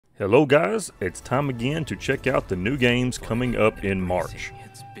Hello guys, it's time again to check out the new games coming up in March.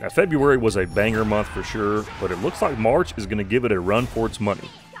 Now, February was a banger month for sure, but it looks like March is going to give it a run for its money.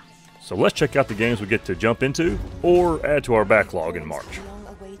 So let's check out the games we get to jump into or add to our backlog in March.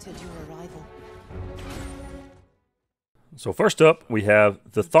 So first up we have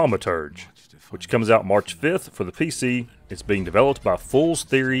the Thaumaturge, which comes out March 5th for the PC. It's being developed by Fool's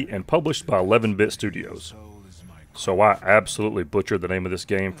Theory and published by 11-Bit Studios. So I absolutely butchered the name of this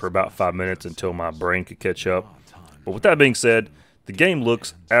game for about 5 minutes until my brain could catch up. But with that being said, the game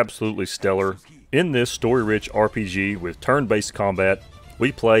looks absolutely stellar. In this story-rich RPG with turn-based combat,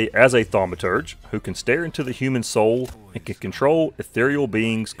 we play as a Thaumaturge who can stare into the human soul and can control ethereal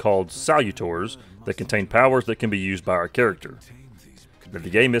beings called Salutors that contain powers that can be used by our character. Now, the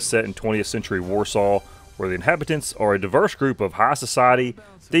game is set in 20th century Warsaw, where the inhabitants are a diverse group of high society,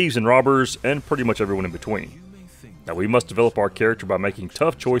 thieves and robbers, and pretty much everyone in between. Now, we must develop our character by making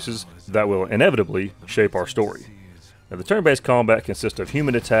tough choices that will inevitably shape our story. Now, the turn-based combat consists of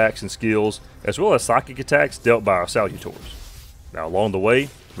human attacks and skills, as well as psychic attacks dealt by our Salutors. Now, along the way,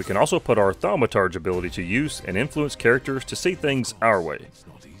 we can also put our Thaumaturge ability to use and influence characters to see things our way.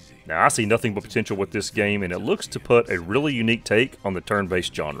 Now, I see nothing but potential with this game, and it looks to put a really unique take on the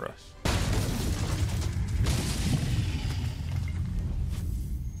turn-based genre.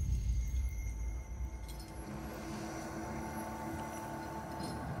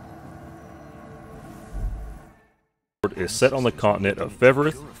 Is set on the continent of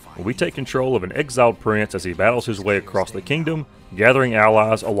Feverith, where we take control of an exiled prince as he battles his way across the kingdom, gathering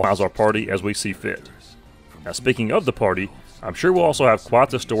allies along our party as we see fit. Now, speaking of the party, I'm sure we'll also have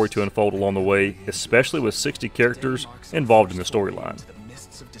quite the story to unfold along the way, especially with 60 characters involved in the storyline.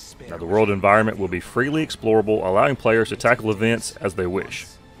 Now, the world environment will be freely explorable, allowing players to tackle events as they wish.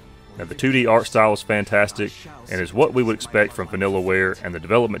 Now, the 2D art style is fantastic and is what we would expect from Vanillaware and the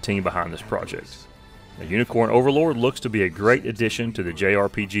development team behind this project. Now, Unicorn Overlord looks to be a great addition to the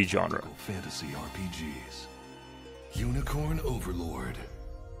JRPG genre. Fantasy RPGs. Unicorn Overlord.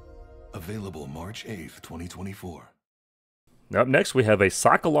 Available March 8th, 2024. Now, up next we have a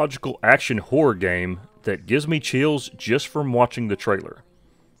psychological action horror game that gives me chills just from watching the trailer.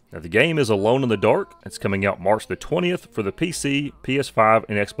 Now, the game is Alone in the Dark. It's coming out March the 20th for the PC, PS5,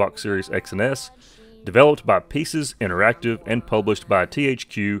 and Xbox Series X and S, developed by Pieces Interactive and published by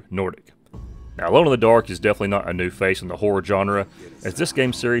THQ Nordic. Now, Alone in the Dark is definitely not a new face in the horror genre, as this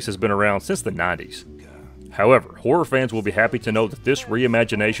game series has been around since the 90s. However, horror fans will be happy to know that this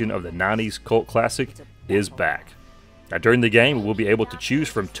reimagination of the 90s cult classic is back. Now, during the game, we'll be able to choose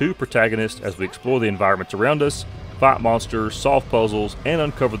from two protagonists as we explore the environments around us, fight monsters, solve puzzles, and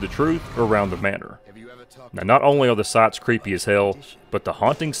uncover the truth around the manor. Now, not only are the sights creepy as hell, but the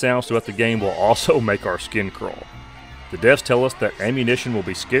haunting sounds throughout the game will also make our skin crawl. The devs tell us that ammunition will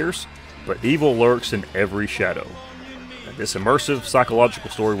be scarce, but evil lurks in every shadow. And this immersive psychological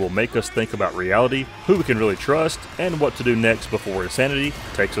story will make us think about reality, who we can really trust, and what to do next before insanity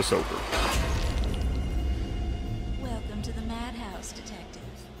takes us over. Welcome to the Madhouse, Detective.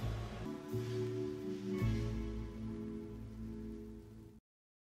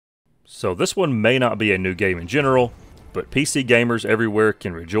 So this one may not be a new game in general, but PC gamers everywhere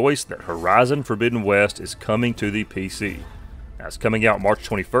can rejoice that Horizon Forbidden West is coming to the PC. Now, it's coming out March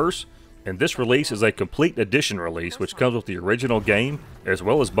 21st, and this release is a complete edition release which comes with the original game as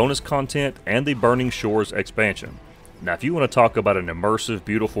well as bonus content and the Burning Shores expansion. Now, if you want to talk about an immersive,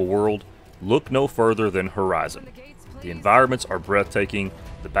 beautiful world, look no further than Horizon. The environments are breathtaking,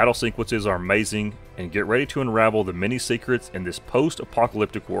 the battle sequences are amazing, and get ready to unravel the many secrets in this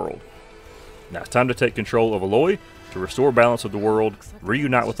post-apocalyptic world. Now, it's time to take control of Aloy to restore balance of the world,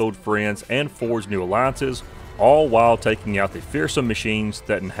 reunite with old friends, and forge new alliances, all while taking out the fearsome machines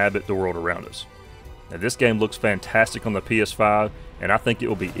that inhabit the world around us. Now, this game looks fantastic on the PS5, and I think it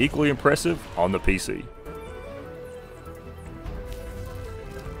will be equally impressive on the PC.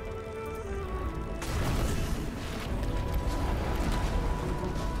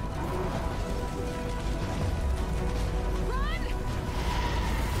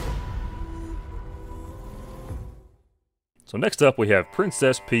 So next up we have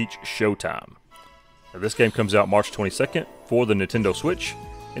Princess Peach Showtime. Now, this game comes out March 22nd for the Nintendo Switch,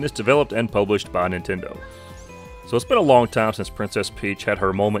 and is developed and published by Nintendo. So it's been a long time since Princess Peach had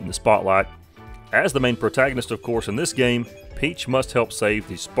her moment in the spotlight. As the main protagonist, of course, in this game, Peach must help save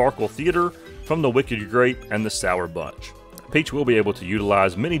the Sparkle Theater from the Wicked Grape and the Sour Bunch. Peach will be able to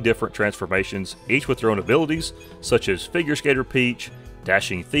utilize many different transformations, each with their own abilities, such as Figure Skater Peach,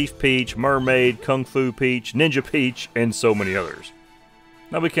 Dashing Thief Peach, Mermaid, Kung Fu Peach, Ninja Peach, and so many others.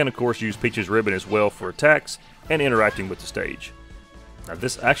 Now we can of course use Peach's ribbon as well for attacks and interacting with the stage. Now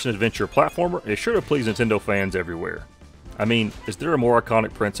this action-adventure platformer is sure to please Nintendo fans everywhere. I mean, is there a more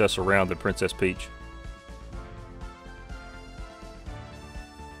iconic princess around than Princess Peach?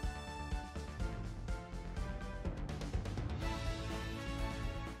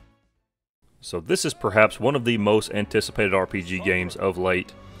 So this is perhaps one of the most anticipated RPG games of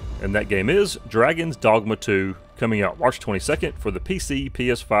late, and that game is Dragon's Dogma 2, coming out March 22nd for the PC,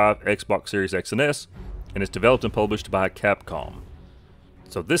 PS5, Xbox Series X and S, and is developed and published by Capcom.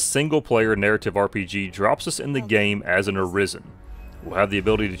 So this single-player narrative RPG drops us in the game as an Arisen. We'll have the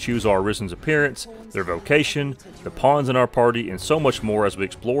ability to choose our Arisen's appearance, their vocation, the pawns in our party, and so much more as we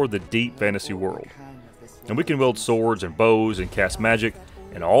explore the deep fantasy world. And we can wield swords and bows and cast magic,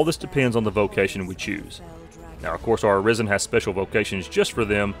 and all this depends on the vocation we choose. Now, of course, our Arisen has special vocations just for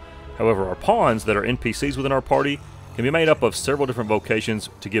them. However, our pawns that are NPCs within our party can be made up of several different vocations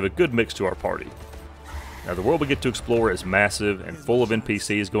to give a good mix to our party. Now, the world we get to explore is massive and full of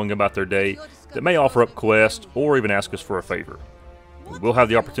NPCs going about their day that may offer up quests or even ask us for a favor. We will have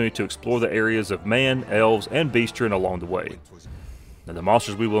the opportunity to explore the areas of man, elves, and bestiarin along the way. Now, the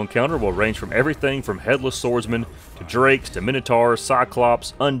monsters we will encounter will range from everything from headless swordsmen to drakes to minotaurs,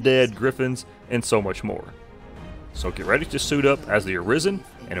 cyclops, undead, griffins, and so much more. So get ready to suit up as the Arisen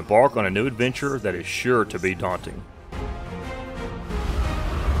and embark on a new adventure that is sure to be daunting.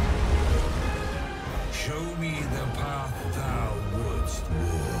 Show me the path thou wouldst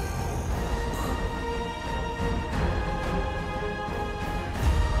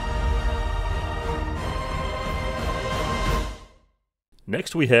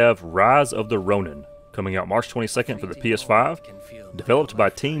Next we have Rise of the Ronin, coming out March 22nd for the PS5, developed by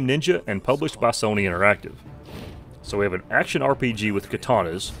Team Ninja and published by Sony Interactive. So we have an action RPG with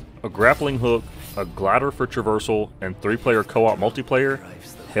katanas, a grappling hook, a glider for traversal, and 3-player co-op multiplayer.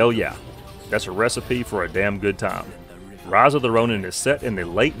 Hell yeah, that's a recipe for a damn good time. Rise of the Ronin is set in the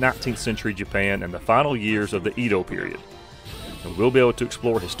late 19th century Japan and the final years of the Edo period. And we'll be able to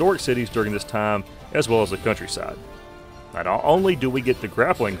explore historic cities during this time, as well as the countryside. Now, not only do we get the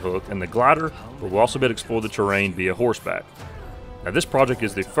grappling hook and the glider, but we'll also be able to explore the terrain via horseback. Now, this project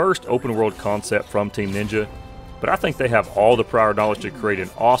is the first open world concept from Team Ninja, but I think they have all the prior knowledge to create an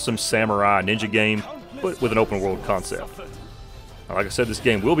awesome samurai ninja game, but with an open world concept. Now, like I said, this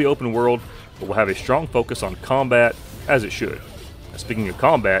game will be open world, but will have a strong focus on combat, as it should. Now, speaking of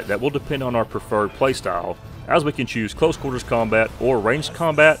combat, that will depend on our preferred playstyle, as we can choose close quarters combat or ranged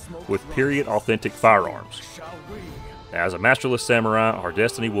combat with period authentic firearms. Now, as a masterless samurai, our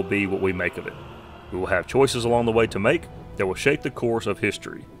destiny will be what we make of it. We will have choices along the way to make that will shape the course of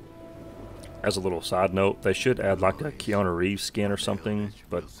history. As a little side note, they should add like a Keanu Reeves skin or something,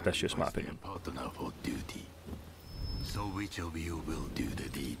 but that's just my opinion. partner for duty. So which of you will do the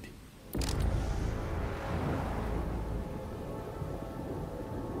deed?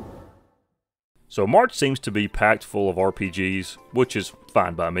 So March seems to be packed full of RPGs, which is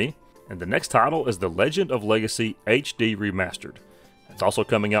fine by me. And the next title is The Legend of Legacy HD Remastered. It's also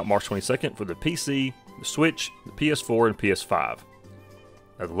coming out March 22nd for the PC, the Switch, the PS4, and PS5.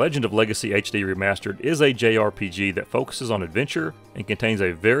 Now, The Legend of Legacy HD Remastered is a JRPG that focuses on adventure and contains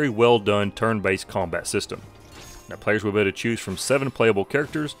a very well done turn-based combat system. Now, players will be able to choose from 7 playable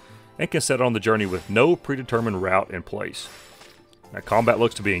characters and can set on the journey with no predetermined route in place. Now, combat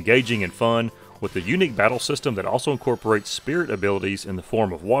looks to be engaging and fun, with a unique battle system that also incorporates spirit abilities in the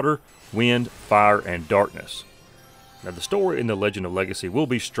form of water, wind, fire, and darkness. Now, the story in The Legend of Legacy will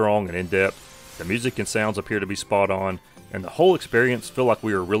be strong and in-depth, the music and sounds appear to be spot on, and the whole experience feel like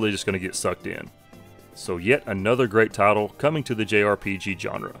we are really just going to get sucked in. So yet another great title coming to the JRPG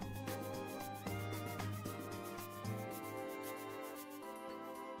genre.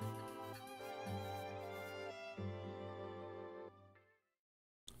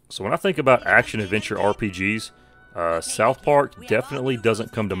 So when I think about action-adventure RPGs, South Park definitely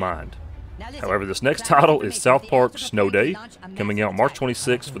doesn't come to mind. However, this next title is South Park Snow Day, coming out March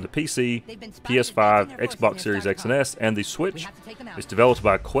 26th for the PC, PS5, Xbox Series X and S, and the Switch. It's developed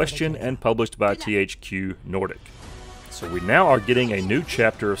by Question and published by THQ Nordic. So we now are getting a new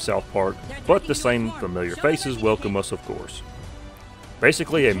chapter of South Park, but the same familiar faces welcome us, of course.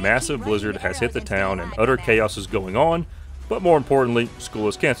 Basically, a massive blizzard has hit the town and utter chaos is going on, but more importantly, school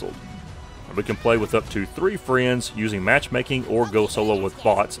is cancelled. We can play with up to 3 friends using matchmaking or go solo with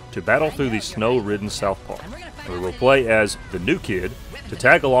bots to battle through the snow-ridden South Park. We will play as the new kid to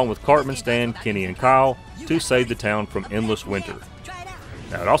tag along with Cartman, Stan, Kenny, and Kyle to save the town from endless winter.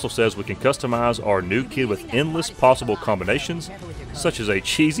 Now it also says we can customize our new kid with endless possible combinations, such as a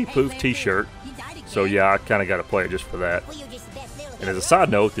cheesy poof t-shirt, so yeah, I kinda gotta play it just for that. And as a side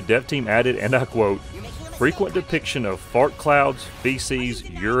note, the dev team added, and I quote, frequent depiction of fart clouds, feces,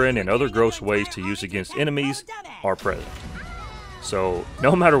 urine, and other gross ways to use against enemies are present. So,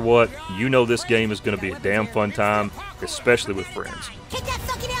 no matter what, you know this game is going to be a damn fun time, especially with friends. Kick that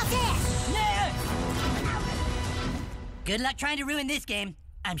fucking ass! Good luck trying to ruin this game.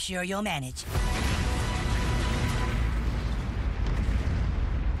 I'm sure you'll manage.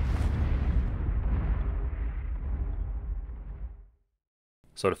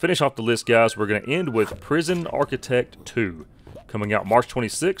 So to finish off the list, guys, we're going to end with Prison Architect 2, coming out March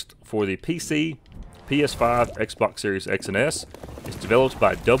 26th for the PC, PS5, Xbox Series X and S. It's developed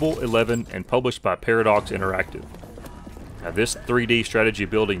by Double 11 and published by Paradox Interactive. Now, this 3D strategy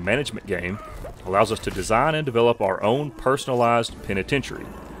building management game allows us to design and develop our own personalized penitentiary.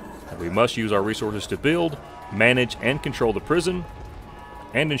 And we must use our resources to build, manage, and control the prison,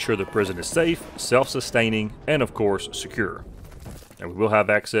 and ensure the prison is safe, self-sustaining, and of course, secure. And we will have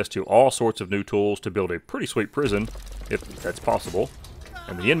access to all sorts of new tools to build a pretty sweet prison, if that's possible.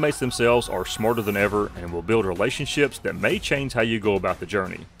 And the inmates themselves are smarter than ever and will build relationships that may change how you go about the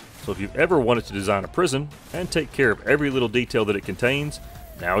journey. So if you've ever wanted to design a prison and take care of every little detail that it contains,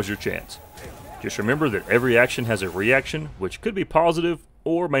 now is your chance. Just remember that every action has a reaction, which could be positive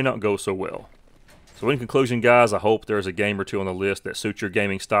or may not go so well. So in conclusion, guys, I hope there's a game or two on the list that suits your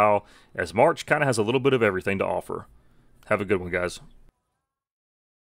gaming style, as March kind of has a little bit of everything to offer. Have a good one, guys.